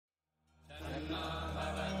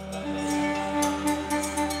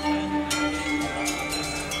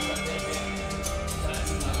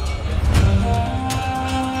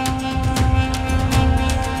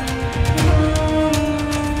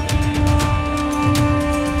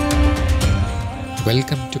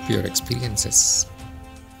Welcome to Pure Experiences.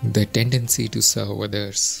 The tendency to serve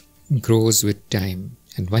others grows with time,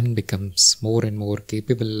 and one becomes more and more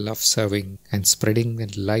capable of serving and spreading the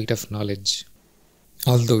light of knowledge.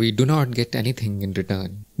 Although we do not get anything in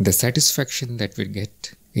return, the satisfaction that we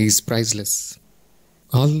get is priceless.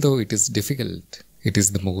 Although it is difficult, it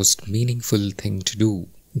is the most meaningful thing to do.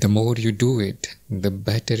 The more you do it, the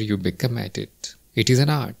better you become at it. It is an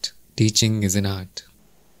art. Teaching is an art.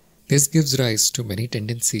 This gives rise to many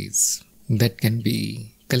tendencies that can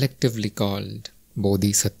be collectively called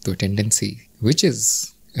Bodhisattva tendency, which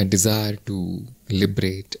is a desire to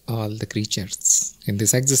liberate all the creatures in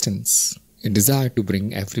this existence, a desire to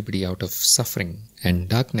bring everybody out of suffering and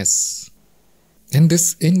darkness. And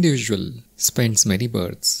this individual spends many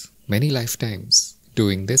births, many lifetimes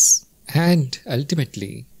doing this, and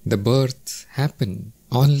ultimately the births happen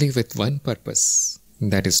only with one purpose,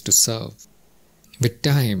 that is to serve. With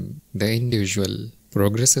time, the individual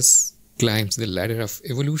progresses, climbs the ladder of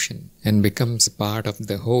evolution, and becomes a part of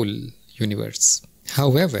the whole universe.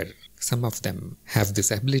 However, some of them have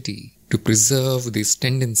this ability to preserve this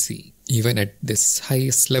tendency even at this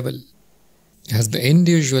highest level. As the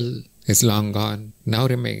individual is long gone, now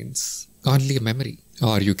remains only a memory,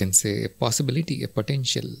 or you can say a possibility, a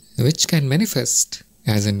potential, which can manifest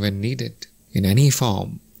as and when needed in any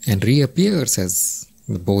form and reappears as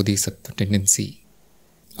the Bodhisattva tendency.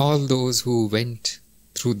 All those who went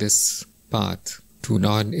through this path to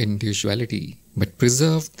non-individuality but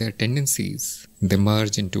preserved their tendencies, they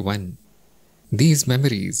merge into one. These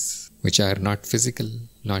memories, which are not physical,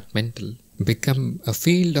 not mental, become a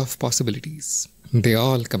field of possibilities. They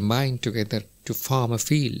all combine together to form a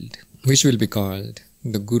field, which will be called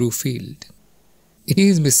the Gurufield. It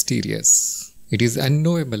is mysterious. It is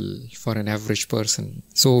unknowable for an average person.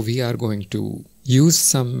 So we are going to use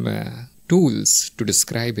some tools to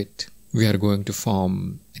describe it. We are going to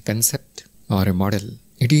form a concept or a model.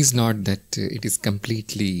 It is not that it is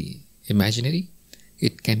completely imaginary.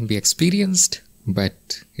 It can be experienced,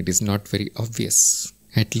 but it is not very obvious,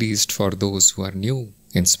 at least for those who are new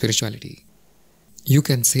in spirituality. You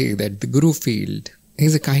can say that the Gurufield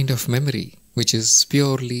is a kind of memory which is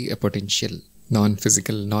purely a potential,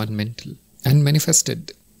 non-physical, non-mental,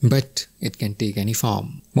 unmanifested, but it can take any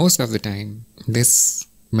form. Most of the time, this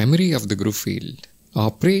memory of the Gurufield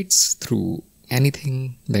operates through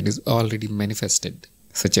anything that is already manifested,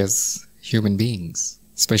 such as human beings,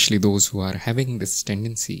 especially those who are having this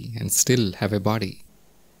tendency and still have a body.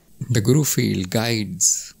 The Gurufield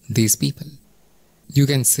guides these people. You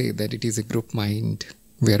can say that it is a group mind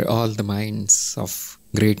where all the minds of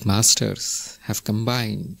great masters have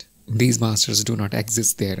combined. These masters do not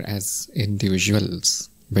exist there as individuals,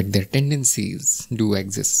 but their tendencies do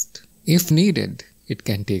exist. If needed, it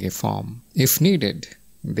can take a form. If needed,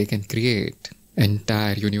 they can create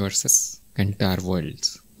entire universes, entire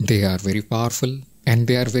worlds. They are very powerful and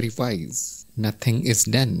they are very wise. Nothing is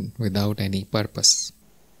done without any purpose.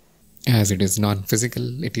 As it is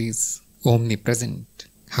non-physical, it is omnipresent.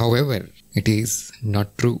 However, it is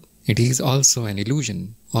not true. It is also an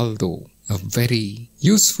illusion, although a very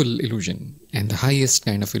useful illusion and the highest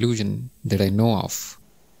kind of illusion that I know of.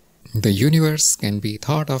 The universe can be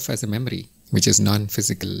thought of as a memory, which is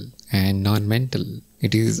non-physical and non-mental.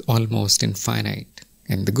 It is almost infinite,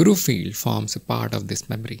 and the Gurufield forms a part of this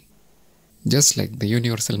memory. Just like the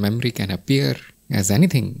universal memory can appear as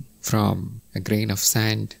anything from a grain of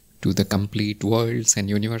sand to the complete worlds and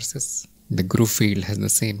universes, the Gurufield has the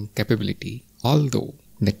same capability, although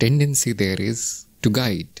the tendency there is to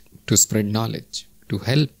guide, to spread knowledge, to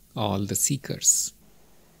help all the seekers.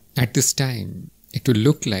 At this time, it will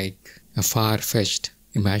look like a far-fetched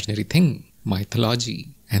imaginary thing, mythology,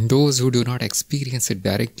 and those who do not experience it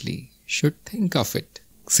directly should think of it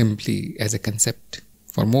simply as a concept.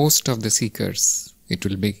 For most of the seekers, it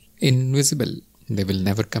will be invisible. They will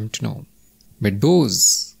never come to know. But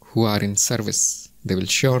those who are in service, they will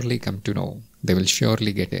surely come to know. They will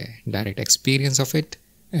surely get a direct experience of it,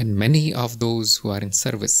 and many of those who are in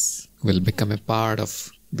service will become a part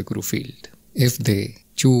of the Gurufield if they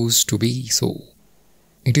choose to be so.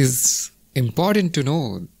 It is important to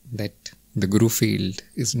know that the Gurufield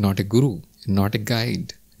is not a guru, not a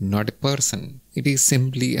guide, not a person. It is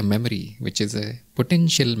simply a memory, which is a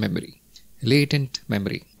potential memory, latent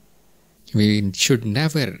memory. We should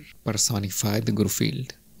never personify the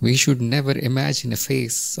Gurufield. We should never imagine a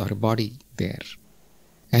face or a body there.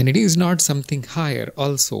 And it is not something higher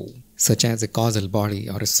also, such as a causal body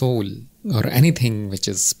or a soul or anything which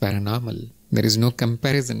is paranormal. There is no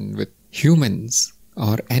comparison with humans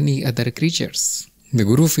or any other creatures. The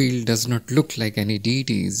Gurufield does not look like any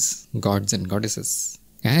deities, gods and goddesses.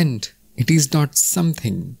 And It is not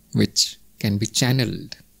something which can be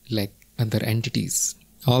channeled like other entities,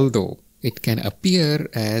 although it can appear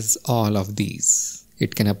as all of these.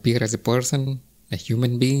 It can appear as a person, a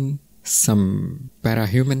human being, some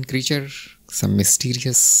parahuman creature, some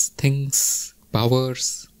mysterious things,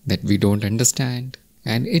 powers that we don't understand,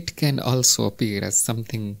 and it can also appear as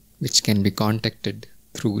something which can be contacted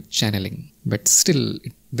through channeling. But still,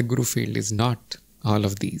 the Gurufield is not all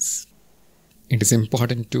of these. It is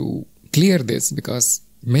important to clear this because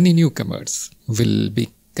many newcomers will be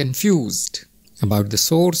confused about the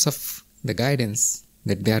source of the guidance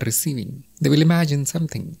that they are receiving. They will imagine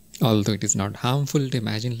something, although it is not harmful to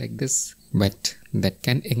imagine like this, but that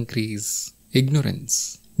can increase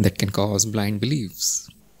ignorance, that can cause blind beliefs.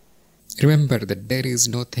 Remember that there is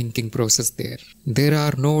no thinking process there. There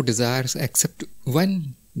are no desires except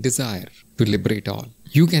one desire to liberate all.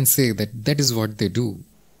 You can say that that is what they do.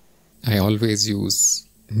 I always use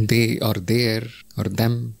they or their or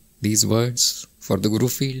them, these words for the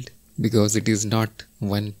Gurufield, because it is not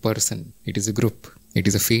one person, it is a group, it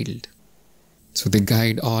is a field. So they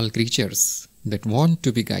guide all creatures that want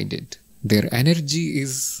to be guided. Their energy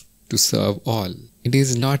is to serve all. It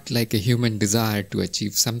is not like a human desire to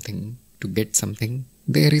achieve something, to get something.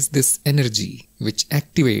 There is this energy which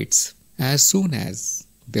activates as soon as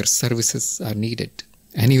their services are needed.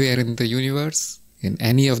 Anywhere in the universe, in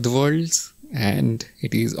any of the worlds, and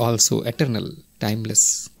it is also eternal,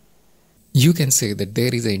 timeless. You can say that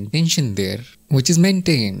there is an intention there which is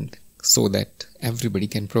maintained so that everybody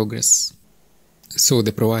can progress. So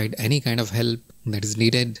they provide any kind of help that is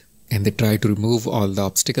needed, and they try to remove all the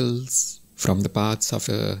obstacles from the paths of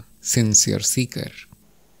a sincere seeker.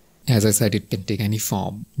 As I said, it can take any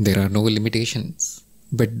form. There are no limitations.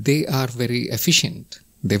 But they are very efficient.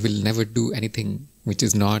 They will never do anything which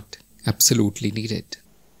is not absolutely needed.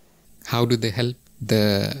 How do they help?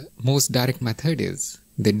 The most direct method is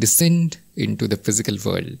they descend into the physical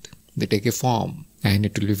world. They take a form, and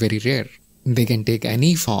it will be very rare. They can take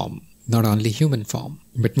any form, not only human form.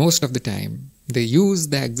 But most of the time, they use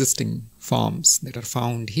the existing forms that are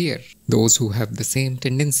found here. Those who have the same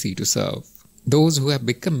tendency to serve. Those who have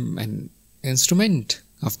become an instrument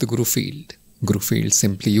of the Gurufield. Gurufield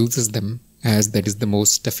simply uses them as that is the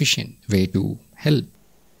most efficient way to help.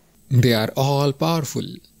 They are all powerful,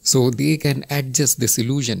 so they can adjust this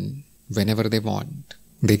illusion whenever they want.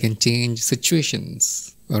 They can change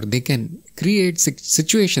situations, or they can create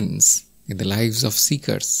situations in the lives of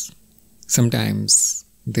seekers. Sometimes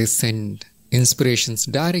they send inspirations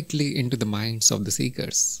directly into the minds of the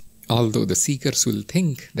seekers. Although the seekers will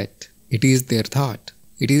think that it is their thought,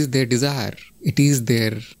 it is their desire, it is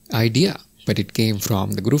their idea, but it came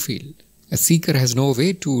from the Gurufield. A seeker has no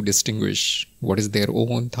way to distinguish what is their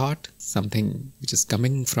own thought, something which is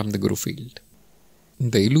coming from the Gurufield.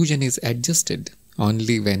 The illusion is adjusted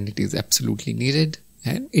only when it is absolutely needed,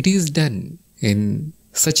 and it is done in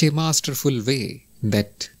such a masterful way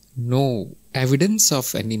that no evidence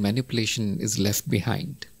of any manipulation is left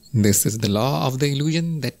behind. This is the law of the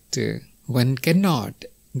illusion, that one cannot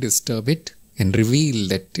disturb it and reveal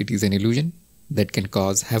that it is an illusion that can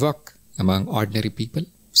cause havoc among ordinary people.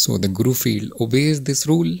 So the Gurufield obeys this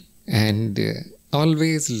rule and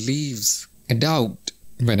always leaves a doubt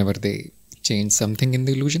whenever they change something in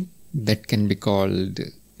the illusion. That can be called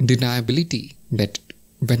deniability, that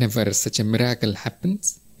whenever such a miracle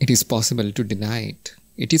happens, it is possible to deny it.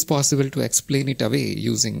 It is possible to explain it away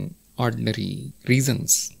using ordinary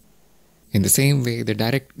reasons. In the same way, the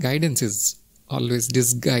direct guidance is always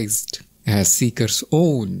disguised as seekers'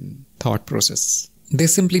 own thought process. They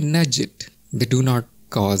simply nudge it. They do not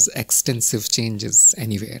cause extensive changes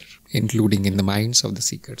anywhere, including in the minds of the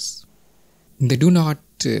seekers. They do not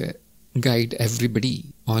guide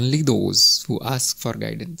everybody, only those who ask for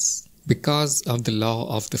guidance, because of the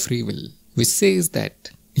law of the free will, which says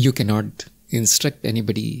that you cannot instruct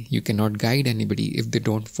anybody, you cannot guide anybody if they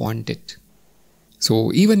don't want it.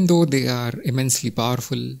 So even though they are immensely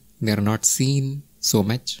powerful, they are not seen so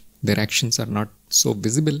much, their actions are not so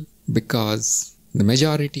visible, because the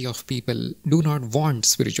majority of people do not want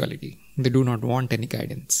spirituality. They do not want any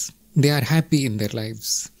guidance. They are happy in their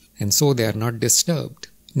lives, and so they are not disturbed.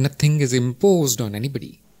 Nothing is imposed on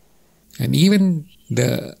anybody. And even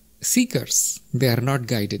the seekers, they are not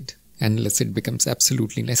guided unless it becomes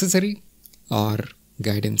absolutely necessary or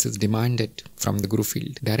guidance is demanded from the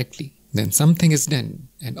Gurufield directly. Then something is done,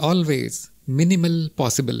 and always minimal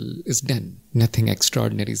possible is done. Nothing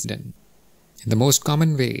extraordinary is done. And the most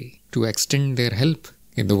common way to extend their help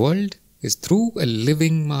in the world is through a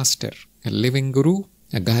living master, a living guru,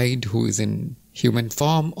 a guide who is in human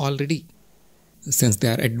form already. Since they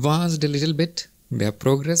are advanced a little bit, they have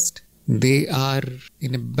progressed, they are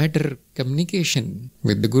in a better communication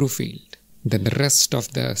with the Gurufield than the rest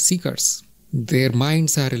of the seekers. Their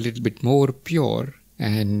minds are a little bit more pure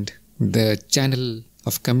and the channel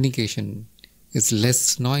of communication is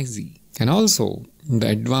less noisy. And also, the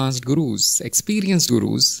advanced gurus, experienced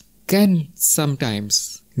gurus, can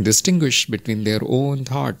sometimes distinguish between their own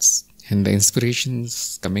thoughts and the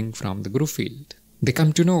inspirations coming from the Gurufield. They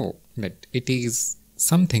come to know that it is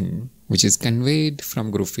something which is conveyed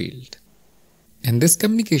from Gurufield. And this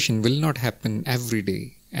communication will not happen every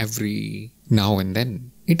day, every now and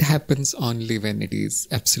then. It happens only when it is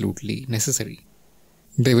absolutely necessary.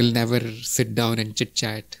 They will never sit down and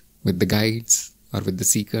chit-chat with the guides or with the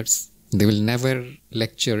seekers. They will never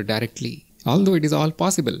lecture directly, although it is all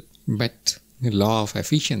possible. But the law of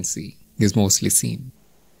efficiency is mostly seen.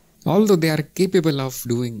 Although they are capable of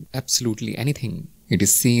doing absolutely anything, it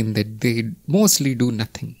is seen that they mostly do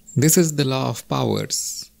nothing. This is the law of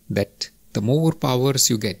powers, that the more powers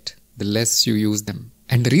you get, the less you use them.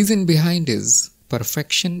 And the reason behind is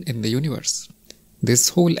perfection in the universe. This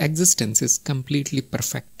whole existence is completely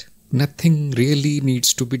perfect. Nothing really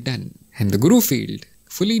needs to be done. And the Gurufield,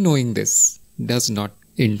 fully knowing this, does not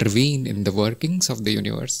intervene in the workings of the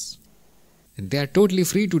universe. And they are totally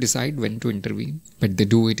free to decide when to intervene, but they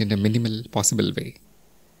do it in a minimal possible way.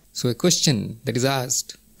 So a question that is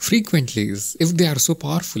asked frequently is, if they are so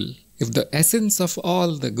powerful, if the essence of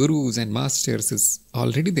all the gurus and masters is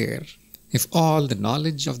already there, if all the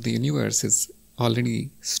knowledge of the universe is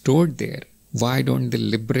already stored there, why don't they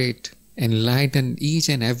liberate, enlighten each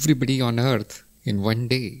and everybody on earth in one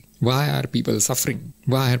day? Why are people suffering?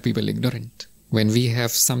 Why are people ignorant when we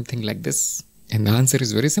have something like this? And the answer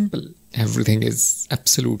is very simple. Everything is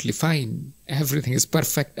absolutely fine. Everything is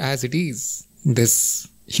perfect as it is. This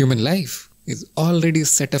human life is already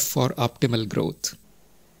set up for optimal growth.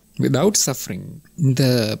 Without suffering,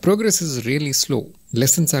 the progress is really slow.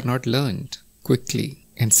 Lessons are not learned quickly.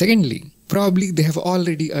 And secondly, probably they have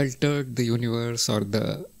already altered the universe or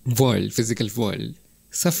the world, physical world,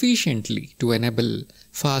 sufficiently to enable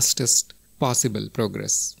fastest possible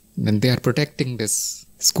progress. And they are protecting this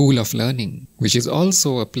school of learning, which is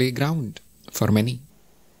also a playground for many.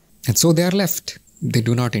 And so they are left. They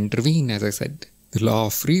do not intervene, as I said. The law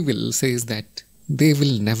of free will says that they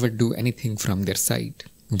will never do anything from their side.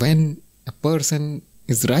 When a person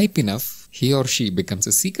is ripe enough, he or she becomes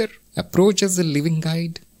a seeker, approaches a living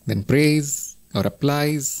guide, then prays or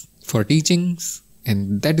applies for teachings,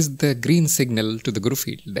 and that is the green signal to the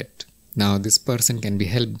Gurufield that now this person can be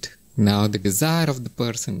helped. Now the desire of the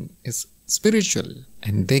person is spiritual,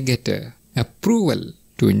 and they get a approval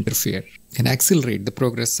to interfere and accelerate the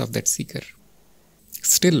progress of that seeker.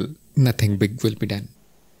 Still, nothing big will be done.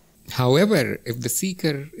 However, if the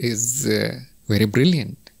seeker is very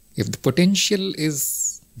brilliant, if the potential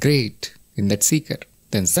is great in that seeker,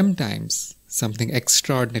 then sometimes something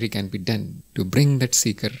extraordinary can be done to bring that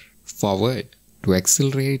seeker forward, to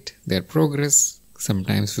accelerate their progress,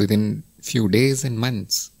 sometimes within few days and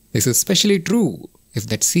months. This is especially true if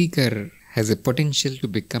that seeker has a potential to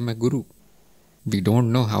become a guru. We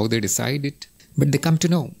don't know how they decide it, but they come to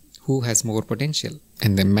know who has more potential,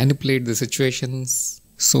 and they manipulate the situations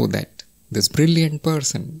so that this brilliant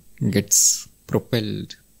person gets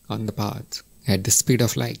propelled on the path at the speed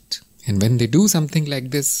of light. And when they do something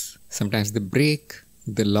like this, sometimes they break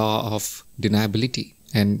the law of deniability.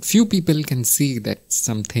 And few people can see that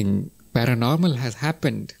something paranormal has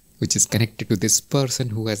happened which is connected to this person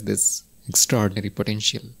who has this extraordinary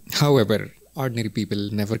potential. However, ordinary people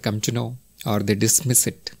never come to know, or they dismiss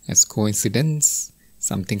it as coincidence,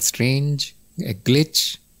 something strange, a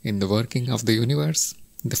glitch in the working of the universe.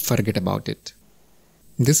 They forget about it.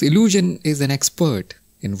 This illusion is an expert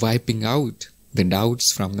in wiping out the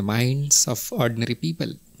doubts from the minds of ordinary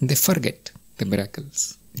people. They forget the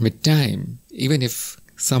miracles. With time, even if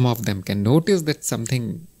some of them can notice that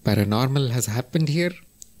something paranormal has happened here,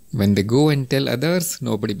 when they go and tell others,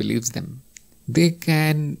 nobody believes them. They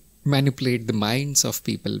can manipulate the minds of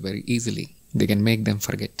people very easily. They can make them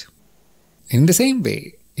forget. In the same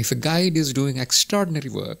way, if a guide is doing extraordinary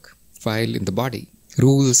work while in the body,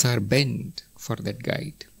 rules are bent for that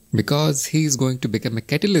guide because he is going to become a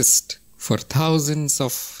catalyst for thousands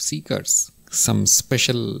of seekers. Some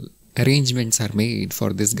special arrangements are made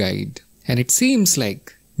for this guide, and it seems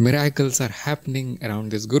like miracles are happening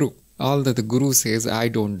around this guru. All that the guru says, I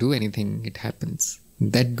don't do anything, it happens.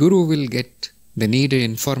 That guru will get the needed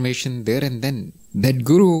information there and then. That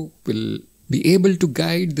guru will be able to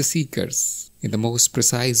guide the seekers in the most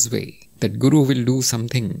precise way. That guru will do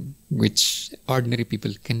something which ordinary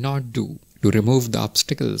people cannot do to remove the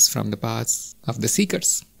obstacles from the paths of the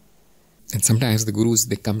seekers. And sometimes the gurus,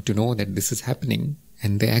 they come to know that this is happening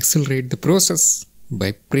and they accelerate the process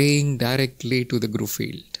by praying directly to the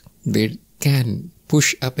Gurufield. They can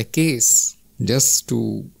push up a case just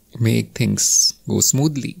to make things go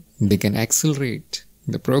smoothly. They can accelerate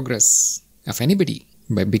the progress of anybody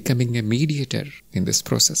by becoming a mediator in this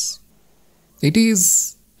process. It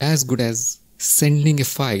is as good as sending a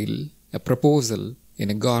file, a proposal in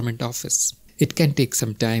a government office. It can take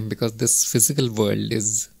some time because this physical world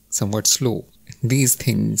is somewhat slow. These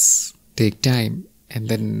things take time, and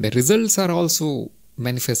then the results are also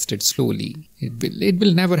manifested slowly. It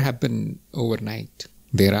will never happen overnight.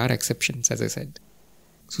 There are exceptions, as I said.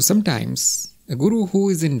 So sometimes a guru who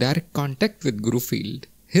is in direct contact with Gurufield,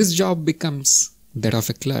 his job becomes that of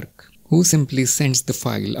a clerk who simply sends the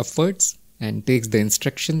file upwards and takes the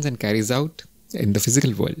instructions and carries out in the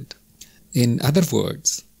physical world. In other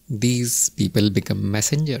words, these people become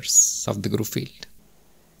messengers of the Gurufield.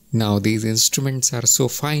 Now these instruments are so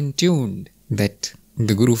fine-tuned that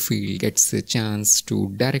the Gurufield gets a chance to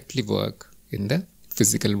directly work in the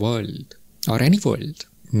physical world or any world.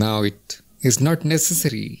 Now it is not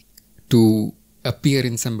necessary to appear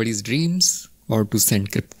in somebody's dreams or to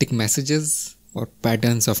send cryptic messages or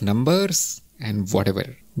patterns of numbers and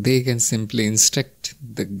whatever. They can simply instruct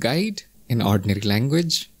the guide in ordinary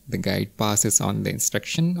language. The guide passes on the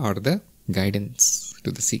instruction or the guidance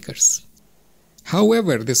to the seekers.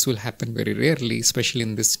 However, this will happen very rarely, especially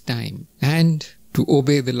in this time. And to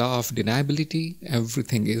obey the law of deniability,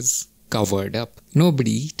 everything is covered up.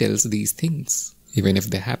 Nobody tells these things, even if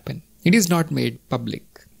they happen. It is not made public.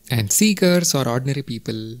 And seekers or ordinary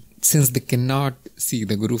people, since they cannot see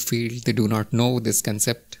the Gurufield, they do not know this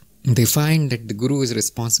concept. They find that the Guru is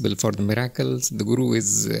responsible for the miracles. The Guru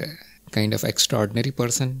is a kind of extraordinary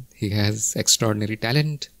person. He has extraordinary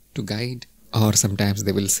talent to guide. Or sometimes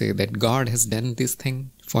they will say that God has done this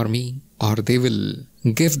thing for me. Or they will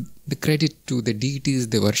give the credit to the deities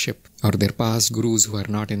they worship or their past gurus who are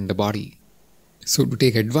not in the body. So to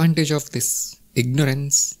take advantage of this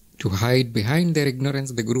ignorance, to hide behind their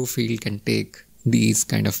ignorance, the Gurufield can take these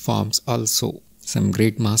kind of forms also. Some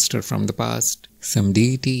great master from the past, some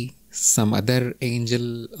deity, some other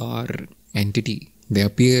angel or entity. They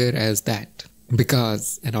appear as that.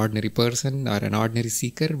 Because an ordinary person or an ordinary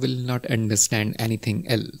seeker will not understand anything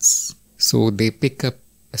else. So they pick up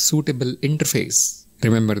a suitable interface.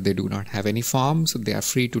 Remember, they do not have any form, so they are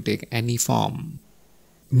free to take any form.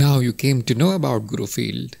 Now you came to know about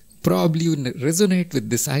Gurufield. Probably you resonate with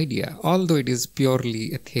this idea, although it is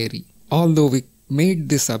purely a theory. Although we made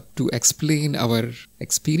this up to explain our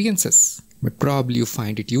experiences, but probably you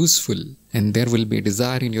find it useful and there will be a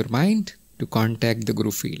desire in your mind to contact the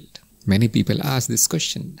Gurufield. Many people ask this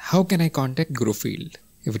question, how can I contact Gurufield?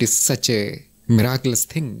 If it is such a miraculous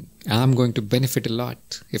thing, I am going to benefit a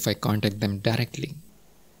lot if I contact them directly.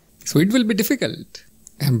 So it will be difficult,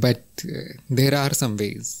 but there are some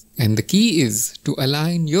ways. And the key is to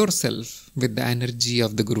align yourself with the energy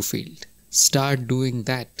of the Gurufield. Start doing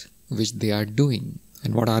that which they are doing.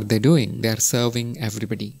 And what are they doing? They are serving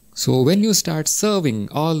everybody. So when you start serving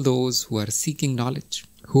all those who are seeking knowledge,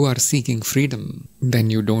 who are seeking freedom, then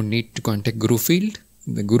you don't need to contact Gurufield.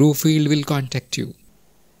 The Gurufield will contact you.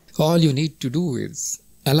 All you need to do is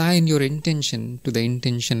align your intention to the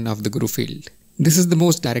intention of the Gurufield. This is the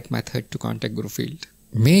most direct method to contact Gurufield.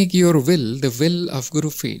 Make your will the will of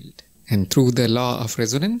Gurufield, and through the law of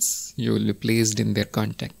resonance, you will be placed in their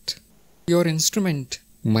contact. Your instrument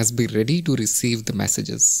must be ready to receive the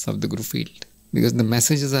messages of the Gurufield, because the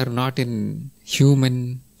messages are not in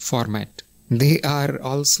human format. They are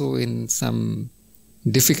also in some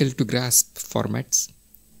difficult to grasp formats,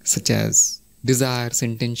 such as desires,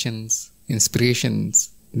 intentions, inspirations.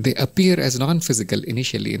 They appear as non-physical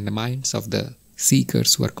initially in the minds of the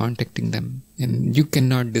seekers who are contacting them. And you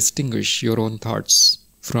cannot distinguish your own thoughts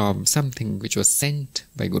from something which was sent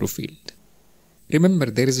by Gurufield. Remember,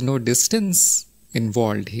 there is no distance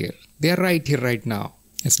involved here. They are right here, right now.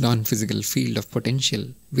 It's non-physical field of potential,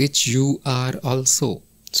 which you are also.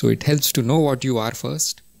 So it helps to know what you are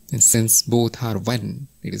first. And since both are one,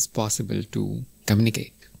 it is possible to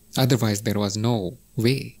communicate. Otherwise, there was no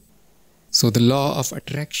way. So the law of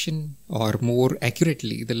attraction, or more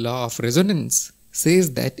accurately, the law of resonance,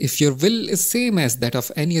 says that if your will is same as that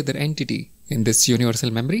of any other entity in this universal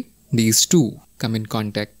memory, these two come in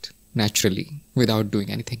contact naturally without doing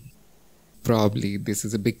anything. Probably this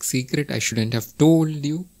is a big secret I shouldn't have told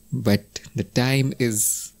you, but the time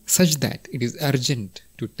is such that it is urgent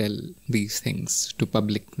to tell these things to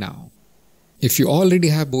public now. If you already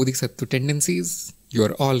have Bodhisattva tendencies, you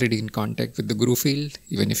are already in contact with the Gurufield,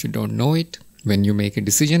 even if you don't know it. When you make a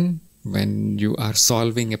decision when you are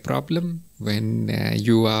solving a problem, when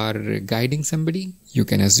you are guiding somebody, you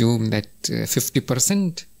can assume that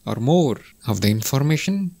 50% or more of the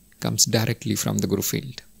information comes directly from the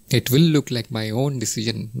Gurufield. It will look like my own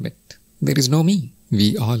decision, but there is no me.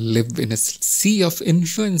 We all live in a sea of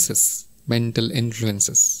influences, mental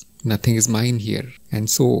influences. Nothing is mine here. And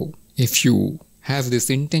so, if you have this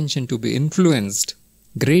intention to be influenced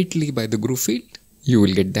greatly by the Gurufield, you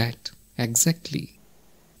will get that. Exactly.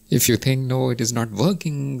 If you think, no, it is not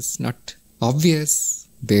working, it's not obvious,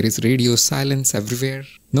 there is radio silence everywhere,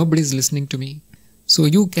 nobody is listening to me. So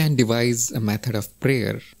you can devise a method of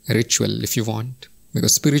prayer, a ritual if you want,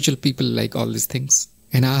 because spiritual people like all these things,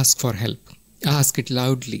 and ask for help. Ask it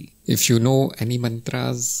loudly. If you know any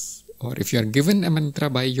mantras, or if you are given a mantra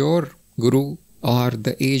by your Guru, or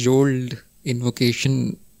the age-old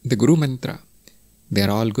invocation, the Guru mantra, they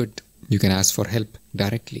are all good. You can ask for help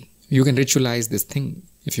directly. You can ritualize this thing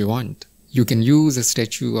if you want. You can use a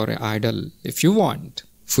statue or an idol if you want,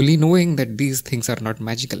 fully knowing that these things are not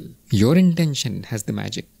magical. Your intention has the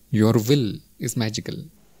magic. Your will is magical.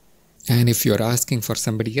 And if you are asking for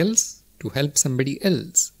somebody else to help somebody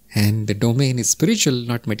else, and the domain is spiritual,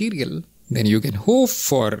 not material, then you can hope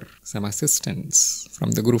for some assistance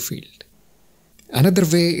from the Gurufield. Another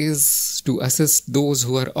way is to assist those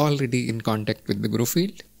who are already in contact with the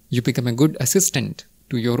Gurufield. You become a good assistant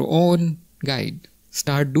to your own guide.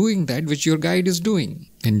 Start doing that which your guide is doing,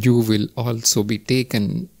 and you will also be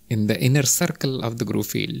taken in the inner circle of the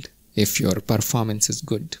Gurufield if your performance is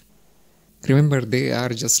good. Remember, they are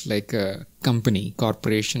just like a company,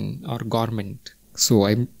 corporation or government. So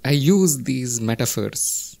I use these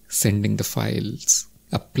metaphors, sending the files,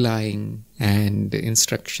 applying and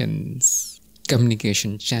instructions,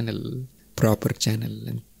 communication channel, proper channel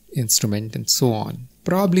and instrument and so on.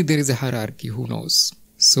 Probably there is a hierarchy, who knows.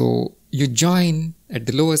 So you join at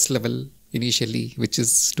the lowest level initially, which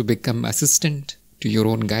is to become assistant to your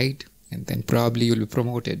own guide, and then probably you will be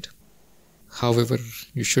promoted. However,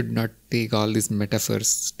 you should not take all these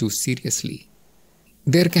metaphors too seriously.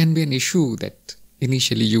 There can be an issue that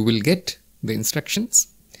initially you will get the instructions,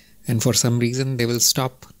 and for some reason they will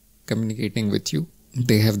stop communicating with you.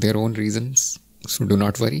 They have their own reasons, so do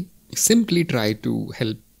not worry. Simply try to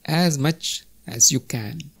help as much as you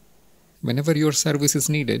can. Whenever your service is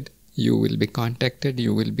needed, you will be contacted,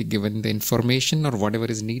 you will be given the information or whatever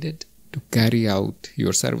is needed to carry out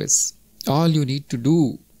your service. All you need to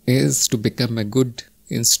do is to become a good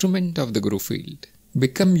instrument of the Gurufield.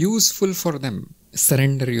 Become useful for them.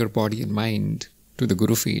 Surrender your body and mind to the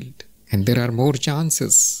Gurufield, and there are more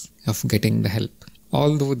chances of getting the help.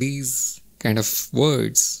 Although these kind of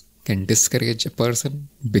words can discourage a person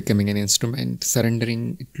becoming an instrument,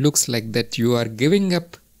 surrendering, it looks like that you are giving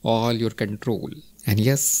up all your control. And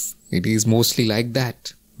yes, it is mostly like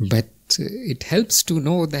that. But it helps to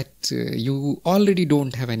know that you already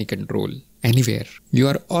don't have any control anywhere. You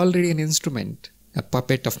are already an instrument, a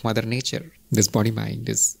puppet of Mother Nature. This body-mind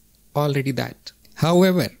is already that.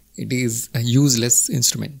 However, it is a useless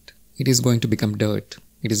instrument. It is going to become dirt.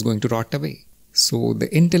 It is going to rot away. So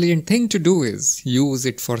the intelligent thing to do is use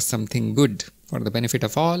it for something good, for the benefit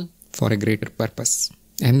of all, for a greater purpose.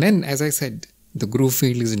 And then, as I said, the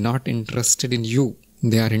Gurufield is not interested in you.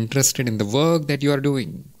 They are interested in the work that you are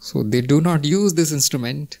doing. So they do not use this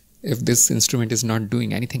instrument if this instrument is not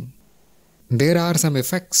doing anything. There are some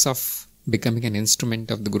effects of becoming an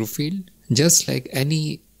instrument of the Gurufield. Just like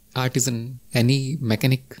any artisan, any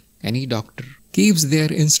mechanic, any doctor keeps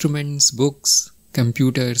their instruments, books,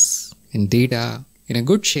 computers and data in a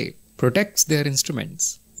good shape, protects their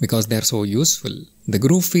instruments because they are so useful. The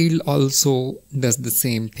Gurufield also does the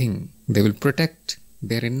same thing. They will protect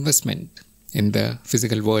their investment in the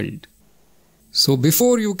physical world. So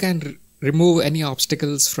before you can remove any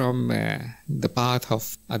obstacles from the path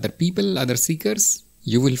of other people, other seekers,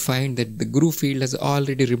 you will find that the Gurufield has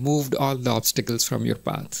already removed all the obstacles from your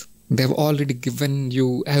path. They have already given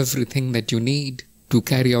you everything that you need to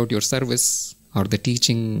carry out your service or the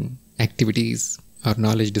teaching activities or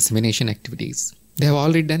knowledge dissemination activities. They have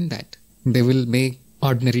already done that. They will make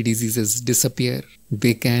ordinary diseases disappear.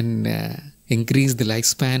 They can increase the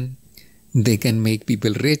lifespan. They can make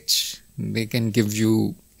people rich. They can give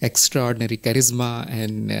you extraordinary charisma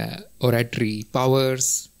and oratory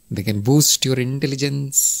powers. They can boost your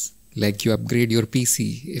intelligence, like you upgrade your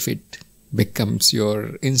PC if it becomes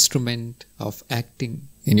your instrument of acting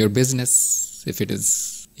in your business. If it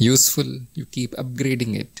is useful, you keep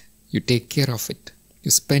upgrading it. You take care of it.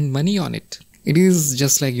 You spend money on it. It is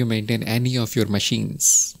just like you maintain any of your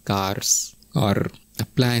machines, cars, or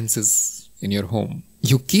appliances in your home.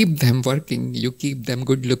 You keep them working, you keep them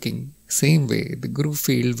good looking, Same way, the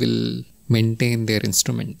Gurufield will maintain their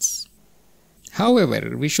instruments. However,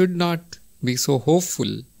 we should not be so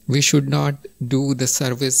hopeful. We should not do the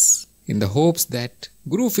service in the hopes that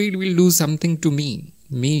Gurufield will do something to me.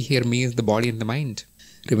 Me here means the body and the mind.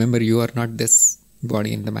 Remember, you are not this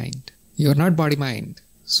body and the mind. You are not body-mind.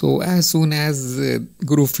 So as soon as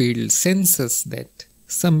Gurufield senses that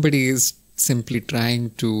somebody is simply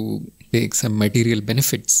trying to take some material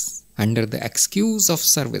benefits under the excuse of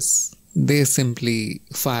service, they simply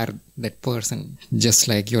fire that person, just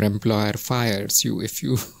like your employer fires you if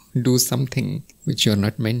you do something which you are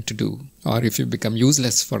not meant to do, or if you become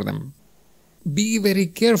useless for them. Be very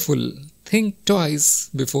careful. Think twice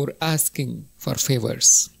before asking for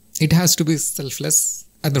favors. It has to be selfless,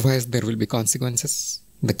 otherwise there will be consequences.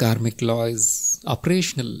 The karmic law is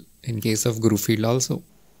operational in case of Gurufield also.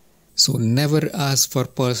 So never ask for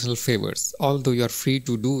personal favors, although you are free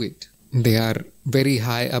to do it. They are very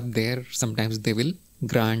high up there. Sometimes they will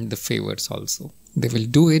grant the favors also. They will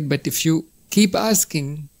do it, but if you keep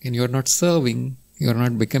asking and you are not serving, you are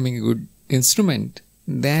not becoming a good instrument,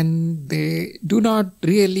 then they do not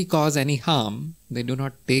really cause any harm. They do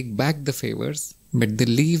not take back the favors, but they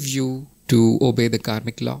leave you to obey the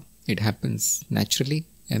karmic law. It happens naturally,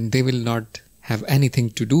 and they will not have anything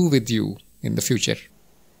to do with you in the future.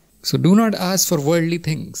 So do not ask for worldly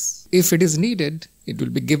things. If it is needed, it will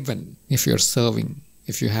be given if you are serving,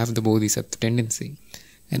 if you have the bodhisattva tendency.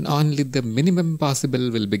 And only the minimum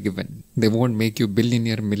possible will be given. They won't make you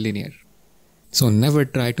billionaire, millionaire. So never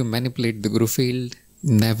try to manipulate the Gurufield.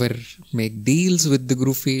 Never make deals with the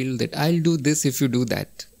Gurufield that I'll do this if you do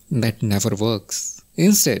that. That never works.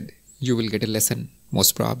 Instead, you will get a lesson,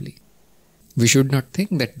 most probably. We should not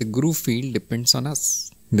think that the Gurufield depends on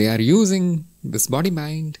us. They are using this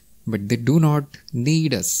body-mind, but they do not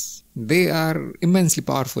need us. They are immensely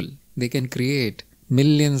powerful. They can create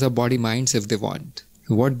millions of body-minds if they want.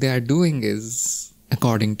 What they are doing is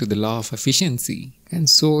according to the law of efficiency. And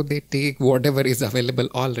so they take whatever is available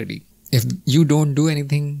already. If you don't do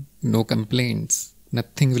anything, no complaints.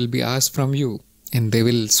 Nothing will be asked from you. And they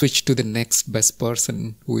will switch to the next best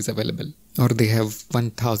person who is available. Or they have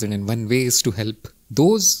 1001 ways to help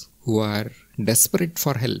those who are desperate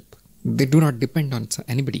for help. They do not depend on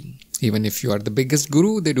anybody. Even if you are the biggest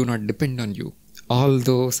guru, they do not depend on you.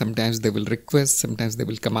 Although sometimes they will request, sometimes they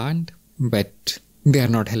will command, but they are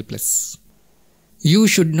not helpless. You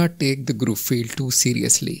should not take the Gurufield too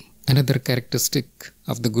seriously. Another characteristic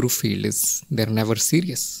of the Gurufield is they are never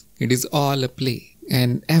serious. It is all a play,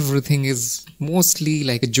 and everything is mostly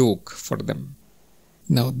like a joke for them.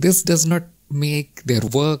 Now, this does not make their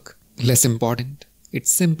work less important. It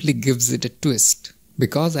simply gives it a twist.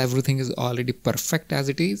 Because everything is already perfect as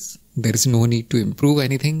it is, there is no need to improve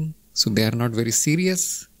anything. So they are not very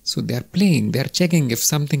serious. So they are playing, they are checking if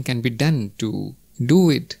something can be done to do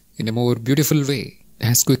it in a more beautiful way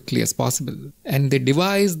as quickly as possible. And they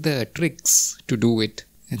devise the tricks to do it.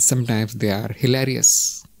 And sometimes they are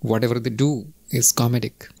hilarious. Whatever they do is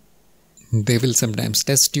comedic. They will sometimes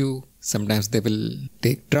test you. Sometimes they will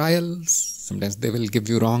take trials. Sometimes they will give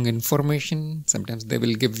you wrong information. Sometimes they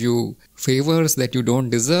will give you favors that you don't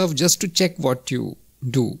deserve just to check what you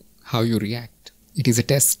do, how you react. It is a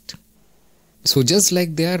test. So just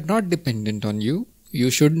like they are not dependent on you, you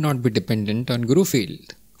should not be dependent on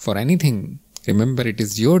Gurufield for anything. Remember, it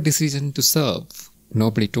is your decision to serve.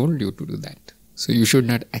 Nobody told you to do that. So you should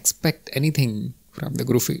not expect anything from the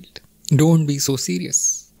Gurufield. Don't be so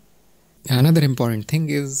serious. Another important thing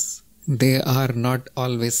is they are not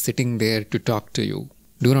always sitting there to talk to you.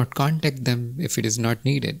 Do not contact them if it is not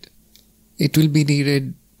needed. It will be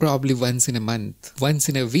needed probably once in a month, once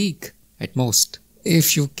in a week at most.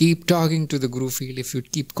 If you keep talking to the Gurufield, if you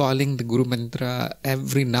keep calling the Guru Mantra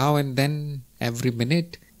every now and then, every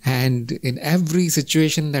minute, and in every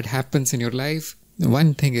situation that happens in your life,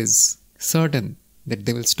 one thing is certain, that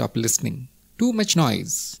they will stop listening. Too much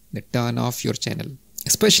noise, they turn off your channel.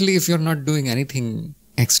 Especially if you're not doing anything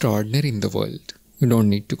extraordinary in the world. You don't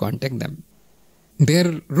need to contact them.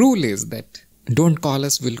 Their rule is that don't call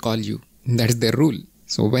us, we'll call you. That is their rule.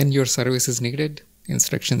 So when your service is needed,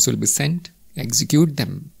 instructions will be sent. Execute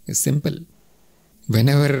them. It's simple.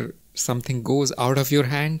 Whenever something goes out of your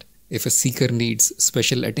hand, if a seeker needs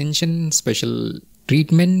special attention, special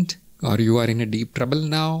treatment, or you are in a deep trouble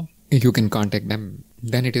now, you can contact them.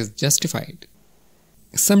 Then it is justified.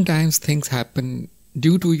 Sometimes things happen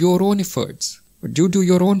due to your own efforts, due to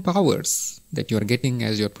your own powers that you are getting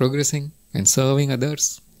as you are progressing and serving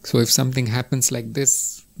others. So if something happens like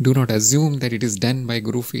this, do not assume that it is done by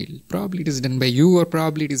Gurufield. Probably it is done by you, or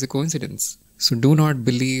probably it is a coincidence. So do not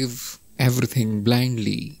believe everything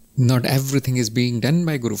blindly. Not everything is being done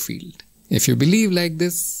by Gurufield. If you believe like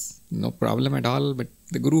this, no problem at all, but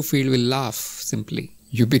the Gurufield will laugh simply.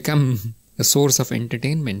 You become a source of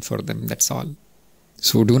entertainment for them, that's all.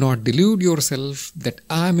 So do not delude yourself that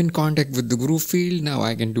I am in contact with the Gurufield, now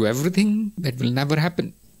I can do everything. That will never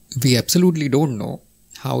happen. We absolutely don't know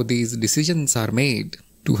how these decisions are made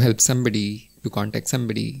to help somebody, to contact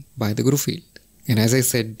somebody by the Gurufield. And as I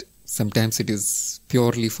said, sometimes it is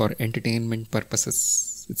purely for entertainment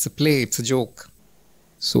purposes. It's a play, it's a joke.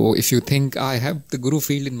 So if you think I have the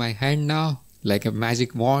Gurufield in my hand now, like a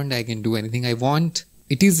magic wand, I can do anything I want,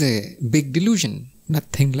 it is a big delusion.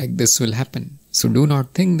 Nothing like this will happen. So do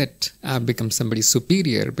not think that I have become somebody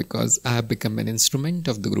superior because I have become an instrument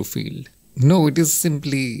of the Gurufield. No, it is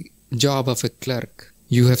simply job of a clerk.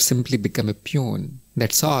 You have simply become a peon.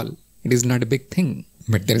 That's all. It is not a big thing.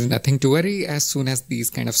 But there is nothing to worry. As soon as these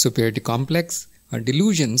kind of superiority complex or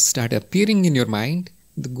delusions start appearing in your mind,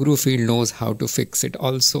 the Gurufield knows how to fix it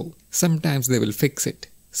also. Sometimes they will fix it.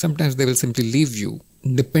 Sometimes they will simply leave you.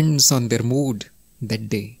 Depends on their mood that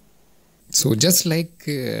day. So just like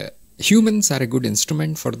humans are a good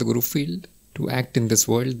instrument for the Gurufield to act in this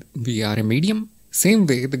world, we are a medium. Same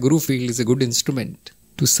way, the Gurufield is a good instrument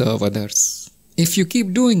to serve others. If you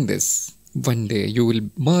keep doing this, one day you will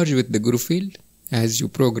merge with the Gurufield. As you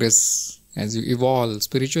progress, as you evolve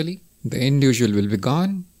spiritually, the individual will be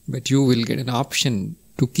gone, but you will get an option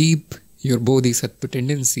to keep your Bodhisattva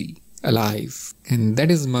tendency alive. And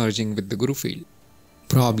that is merging with the Gurufield.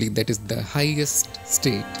 Probably that is the highest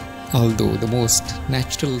state, although the most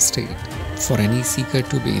natural state for any seeker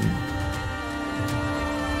to be in.